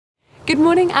Good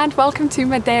morning and welcome to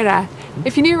Madeira.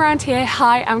 If you're new around here,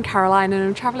 hi, I'm Caroline and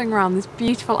I'm travelling around this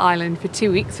beautiful island for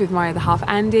 2 weeks with my other half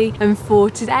Andy, and for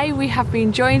today we have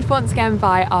been joined once again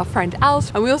by our friend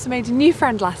Els, and we also made a new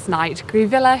friend last night,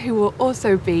 Grivilla, who will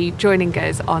also be joining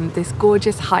us on this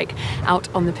gorgeous hike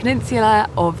out on the peninsula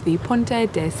of the Ponta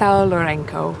de Sao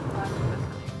Lourenco.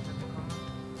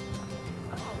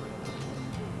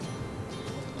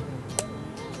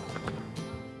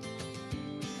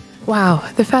 Wow,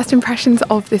 the first impressions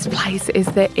of this place is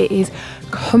that it is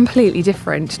completely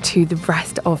different to the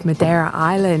rest of Madeira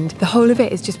Island. The whole of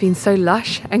it has just been so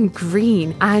lush and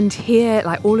green, and here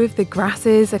like all of the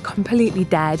grasses are completely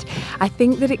dead. I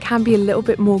think that it can be a little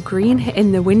bit more green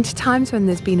in the winter times when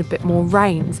there's been a bit more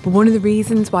rains, but one of the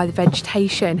reasons why the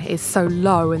vegetation is so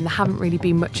low and there haven't really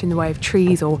been much in the way of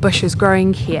trees or bushes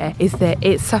growing here is that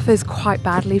it suffers quite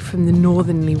badly from the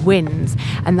northerly winds,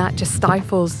 and that just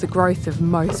stifles the growth of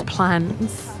most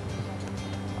plants.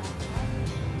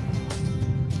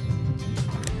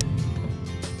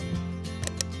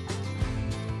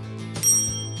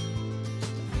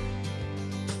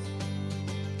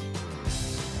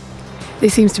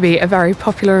 This seems to be a very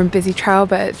popular and busy trail,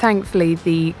 but thankfully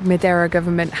the Madeira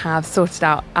government have sorted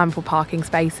out ample parking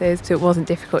spaces, so it wasn't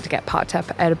difficult to get parked up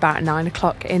at about 9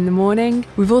 o'clock in the morning.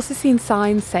 We've also seen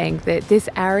signs saying that this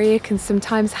area can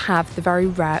sometimes have the very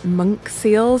rare monk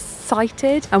seals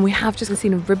sighted, and we have just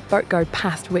seen a rib boat go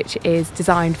past which is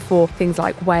designed for things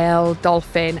like whale,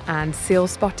 dolphin and seal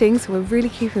spotting, so we're really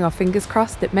keeping our fingers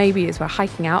crossed that maybe as we're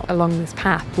hiking out along this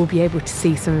path we'll be able to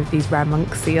see some of these rare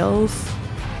monk seals.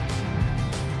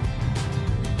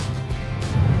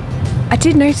 I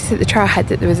did notice at the trailhead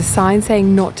that there was a sign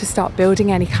saying not to start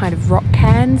building any kind of rock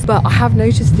cairns, but I have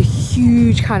noticed the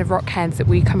huge kind of rock cairns that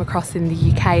we come across in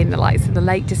the UK in the likes of the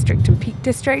Lake District and Peak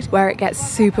District, where it gets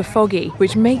super foggy,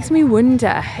 which makes me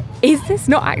wonder, is this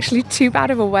not actually too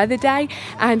bad of a weather day?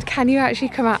 And can you actually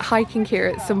come out hiking here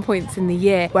at some points in the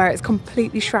year where it's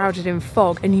completely shrouded in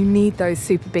fog and you need those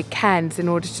super big cairns in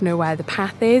order to know where the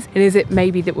path is? And is it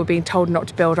maybe that we're being told not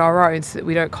to build our own so that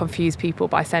we don't confuse people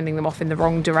by sending them off in the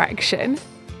wrong direction?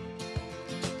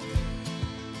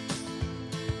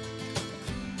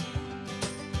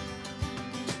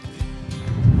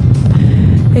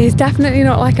 It's definitely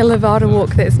not like a levada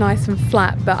walk that's nice and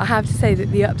flat, but I have to say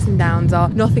that the ups and downs are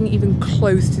nothing even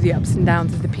close to the ups and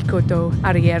downs of the Pico do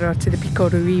Arriero to the Pico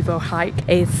do Ivo hike.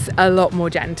 It's a lot more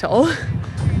gentle.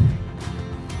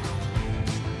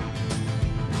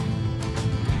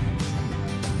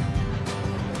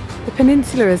 The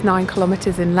peninsula is 9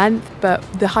 kilometres in length, but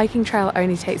the hiking trail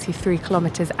only takes you 3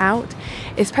 kilometres out.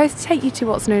 It's supposed to take you to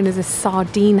what's known as a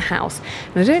Sardine House,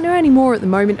 and I don't know any more at the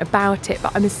moment about it,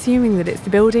 but I'm assuming that it's the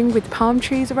building with palm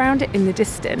trees around it in the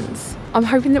distance. I'm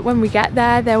hoping that when we get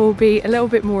there will be a little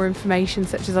bit more information,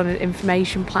 such as on an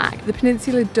information plaque. The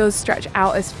peninsula does stretch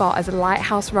out as far as a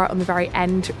lighthouse right on the very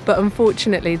end, but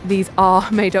unfortunately these are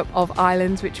made up of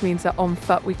islands, which means that on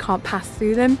foot we can't pass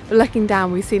through them. But looking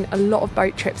down, we've seen a lot of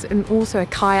boat trips and also a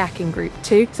kayaking group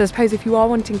too, so I suppose if you are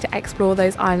wanting to explore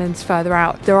those islands further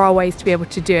out, there are ways to be able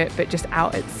to do it, but just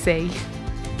out at sea.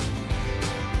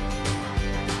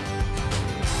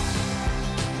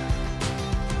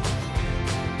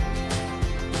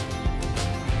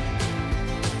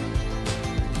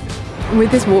 With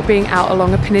this walk being out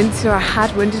along a peninsula, I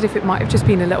had wondered if it might have just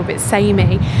been a little bit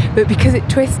samey, but because it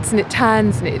twists and it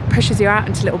turns and it pushes you out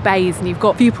into little bays and you've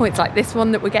got viewpoints like this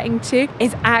one that we're getting to,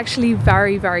 it's actually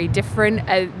very, very different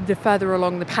the further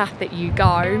along the path that you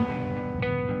go.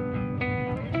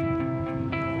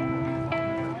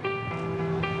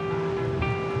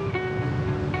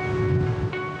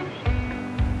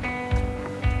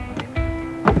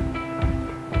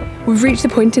 We've reached the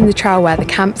point in the trail where the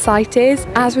campsite is.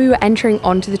 As we were entering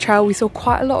onto the trail, we saw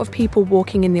quite a lot of people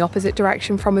walking in the opposite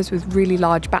direction from us with really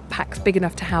large backpacks, big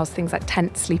enough to house things like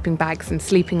tents, sleeping bags and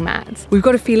sleeping mats. We've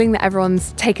got a feeling that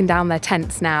everyone's taken down their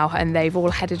tents now and they've all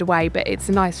headed away, but it's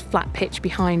a nice flat pitch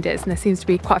behind us and there seems to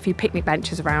be quite a few picnic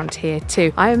benches around here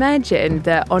too. I imagine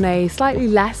that on a slightly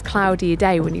less cloudy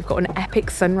day, when you've got an epic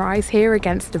sunrise here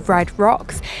against the red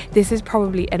rocks, this is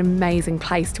probably an amazing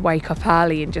place to wake up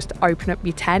early and just open up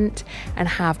your tent and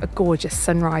have a gorgeous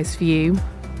sunrise view.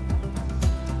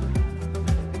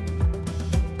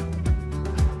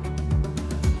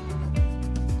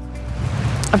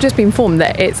 I've just been informed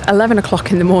that it's 11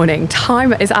 o'clock in the morning.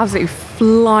 Time is absolutely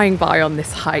flying by on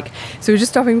this hike. So we're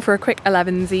just stopping for a quick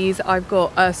 11sies. I've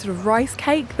got a sort of rice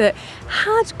cake that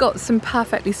had got some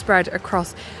perfectly spread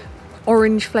across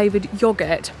orange flavoured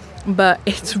yoghurt. but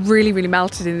it's really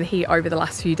melted in the heat over the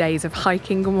last few days of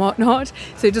hiking and whatnot,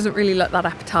 so it doesn't really look that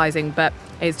appetizing, but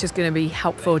it's just going to be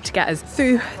helpful to get us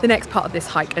through the next part of this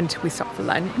hike until we stop for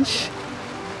lunch.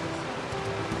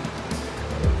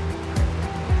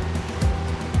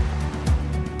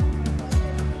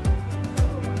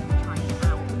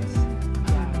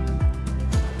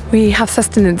 We have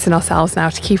sustenance in ourselves now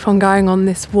to keep on going on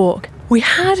this walk. We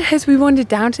had, as we wandered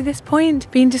down to this point,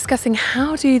 been discussing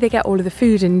how do they get all of the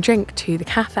food and drink to the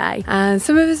cafe, and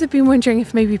some of us have been wondering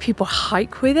if maybe people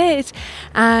hike with it,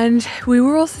 and we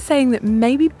were also saying that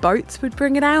maybe boats would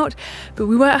bring it out, but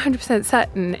we weren't 100%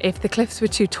 certain if the cliffs were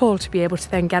too tall to be able to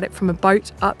then get it from a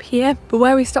boat up here. But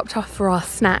where we stopped off for our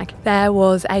snack, there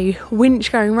was a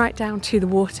winch going right down to the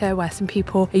water where some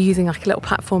people are using like a little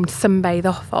platform to sunbathe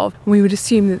off of. And we would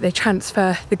assume that they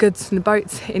transfer the goods from the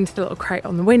boats into the little crate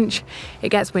on the winch. It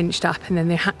gets winched up and then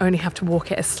they only have to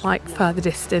walk it a slight further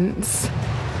distance.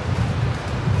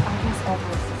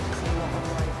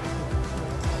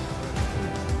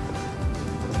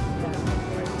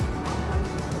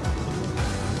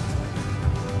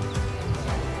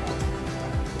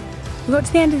 We got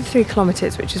to the end of the 3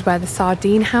 kilometres, which is where the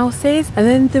Sardine House is, and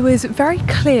then there was a very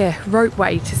clear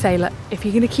ropeway to say, look, if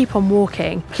you're going to keep on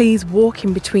walking, please walk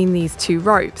in between these 2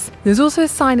 ropes. There's also a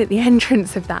sign at the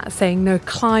entrance of that saying no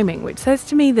climbing, which says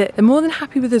to me that they're more than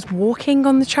happy with us walking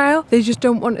on the trail, they just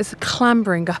don't want us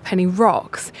clambering up any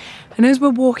rocks. And as we're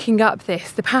walking up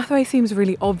this, the pathway seems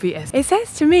really obvious. It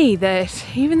says to me that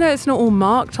even though it's not all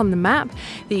marked on the map,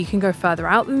 that you can go further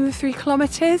out than the 3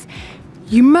 kilometres,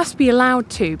 you must be allowed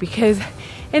to, because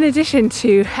in addition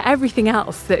to everything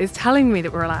else that is telling me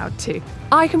that we're allowed to,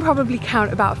 I can probably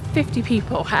count about 50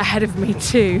 people ahead of me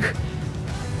too.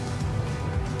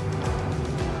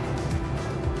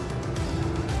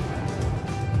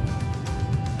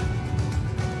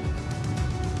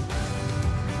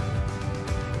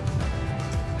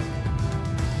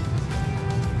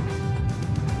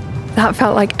 That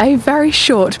felt like a very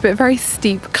short but very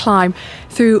steep climb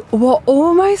through what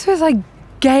almost was like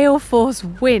gale force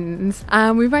winds,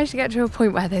 and we've managed to get to a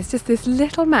point where there's just this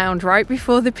little mound right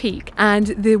before the peak and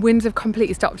the winds have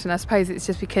completely stopped, and I suppose it's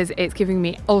just because it's giving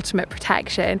me ultimate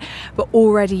protection, but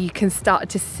already you can start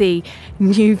to see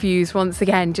new views once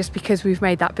again just because we've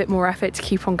made that bit more effort to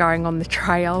keep on going on the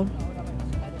trail.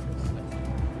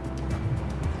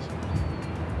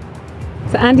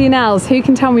 So Andy and Els, who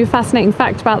can tell me a fascinating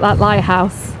fact about that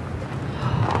lighthouse?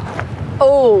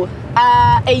 Oh,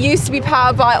 it used to be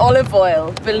powered by olive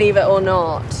oil, believe it or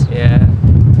not. Yeah.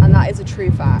 And that is a true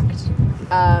fact.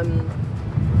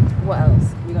 What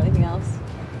else? You got anything else?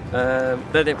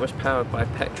 Then it was powered by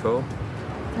petrol.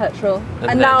 Petrol.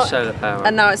 And now solar power.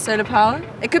 And now it's solar power?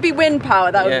 It could be wind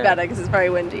power, that would Yeah. be better because it's very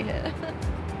windy here.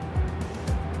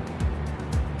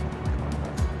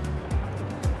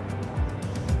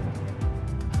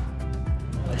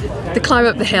 The climb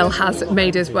up the hill has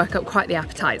made us work up quite the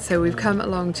appetite, so we've come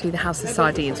along to the House of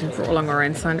Sardines. We've brought along our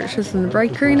own sandwiches from the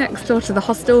bakery next door to the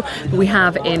hostel. We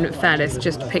have, in fairness,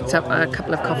 just picked up a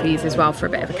couple of coffees as well for a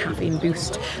bit of a caffeine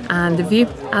boost. And the view,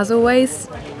 as always,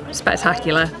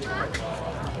 spectacular.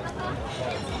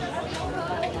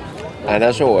 And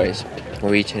as always,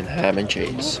 we're eating ham and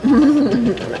cheese.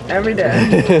 Every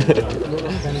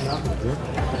day.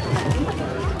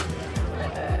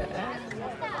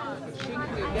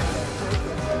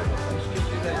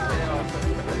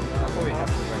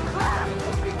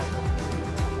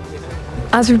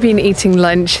 As we've been eating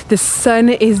lunch, the sun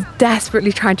is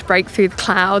desperately trying to break through the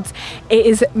clouds. It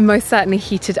is most certainly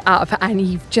heated up, and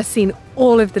you've just seen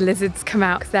all of the lizards come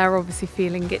out because they're obviously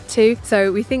feeling it too.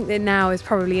 So we think that now is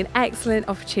probably an excellent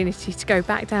opportunity to go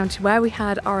back down to where we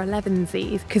had our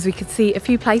 11sies, because we could see a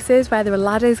few places where there were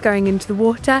ladders going into the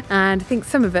water, and I think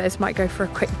some of us might go for a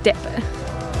quick dip.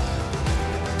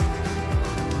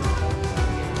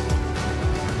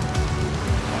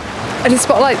 At a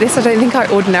spot like this, I don't think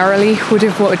I ordinarily would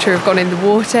have wanted to have gone in the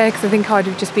water, because I think I'd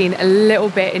have just been a little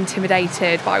bit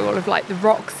intimidated by all of like the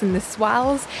rocks and the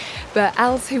swells. But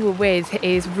Els, who we're with,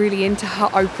 is really into her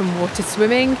open water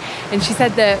swimming, and she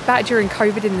said that back during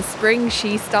COVID in the spring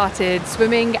she started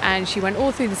swimming and she went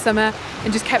all through the summer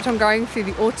and just kept on going through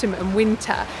the autumn and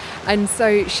winter. And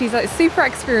so she's like super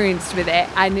experienced with it,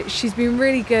 and she's been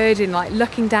really good in like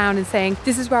looking down and saying,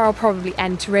 this is where I'll probably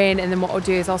enter in, and then what I'll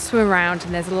do is I'll swim around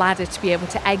and there's a ladder to be able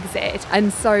to exit.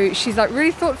 And so she's like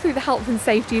really thought through the health and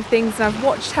safety of things, and I've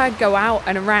watched her go out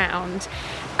and around,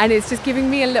 and it's just giving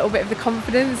me a little bit of the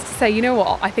confidence to say, you know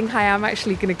what, I think I am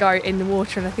actually going to go in the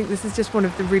water. And I think this is just one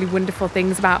of the really wonderful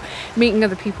things about meeting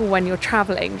other people when you're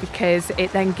traveling, because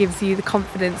it then gives you the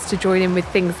confidence to join in with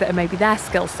things that are maybe their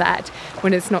skill set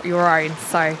when it's not your own.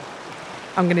 So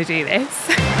I'm gonna do this.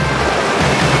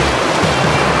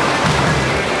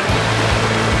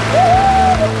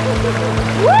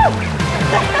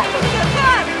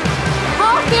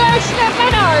 Half the ocean of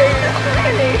Minnow!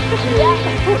 Really? Yeah.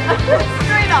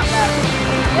 Straight up there.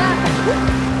 Yeah.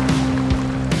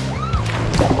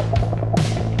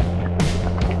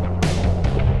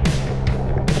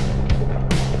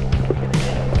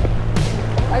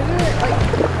 I really like...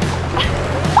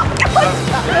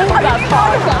 That's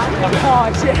hard. That's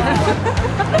hard, yeah.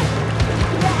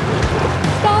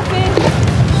 Stop it!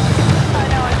 I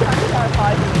know, I'm kind of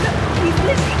terrified. He's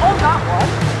literally on that one.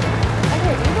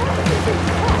 Okay,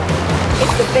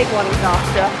 it's the big one he's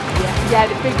after. Yeah,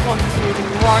 the big one's moving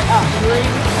right up really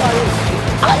slowly.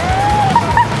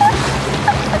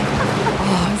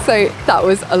 So that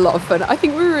was a lot of fun. I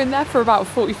think we were in there for about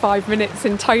 45 minutes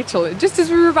in total. And just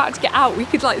as we were about to get out, we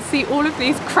could like see all of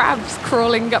these crabs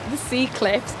crawling up the sea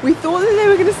cliffs. We thought that they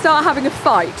were going to start having a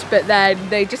fight, but then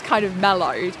they just kind of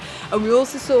mellowed. And we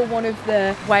also saw one of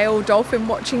the whale dolphin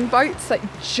watching boats like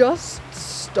just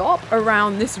stop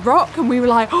around this rock, and we were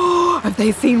like, oh, have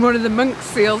they seen one of the monk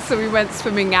seals? So we went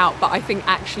swimming out, but I think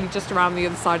actually just around the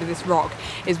other side of this rock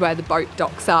is where the boat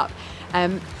docks up.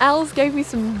 Els gave me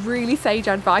some really sage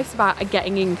advice about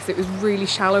getting in because it was really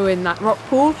shallow in that rock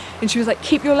pool, and she was like,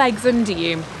 keep your legs under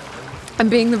you. And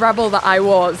being the rebel that I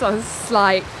was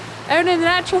like, oh no, the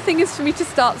natural thing is for me to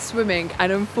start swimming.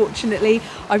 And unfortunately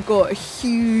I've got a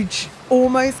huge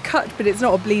almost cut, but it's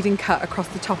not a bleeding cut, across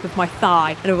the top of my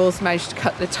thigh, and I've also managed to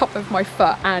cut the top of my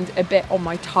foot and a bit on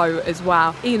my toe as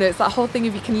well. You know, it's that whole thing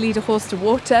of you can lead a horse to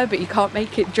water but you can't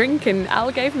make it drink, and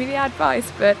Al gave me the advice,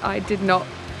 but I did not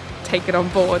take it on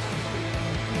board.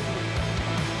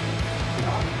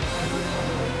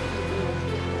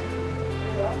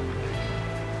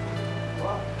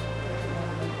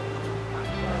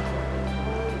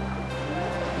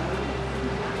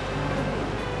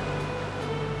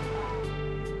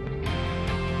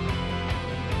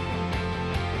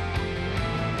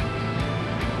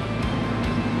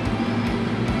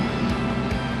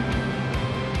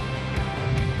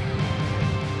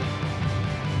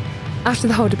 After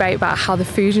the whole debate about how the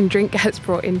food and drink gets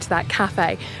brought into that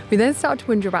cafe, we then started to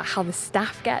wonder about how the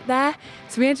staff get there.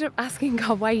 So we ended up asking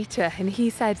our waiter, and he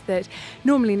said that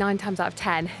normally 9 times out of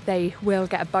 10 they will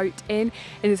get a boat in,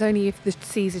 and it's only if the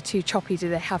seas are too choppy do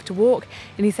they have to walk.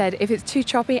 And he said if it's too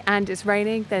choppy and it's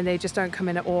raining, then they just don't come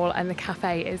in at all, and the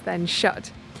cafe is then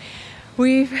shut.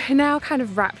 We've now kind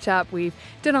of wrapped up. We've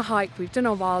done a hike, we've done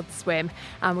a wild swim,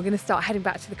 and we're going to start heading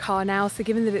back to the car now. So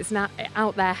given that it's now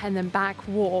out there and then back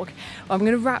walk, I'm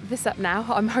going to wrap this up now.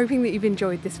 I'm hoping that you've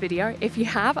enjoyed this video. If you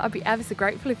have, I'd be ever so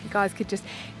grateful if you guys could just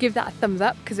give that a thumbs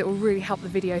up, because it will really help the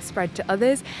video spread to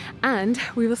others. And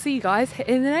we will see you guys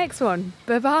in the next one.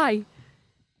 Bye bye.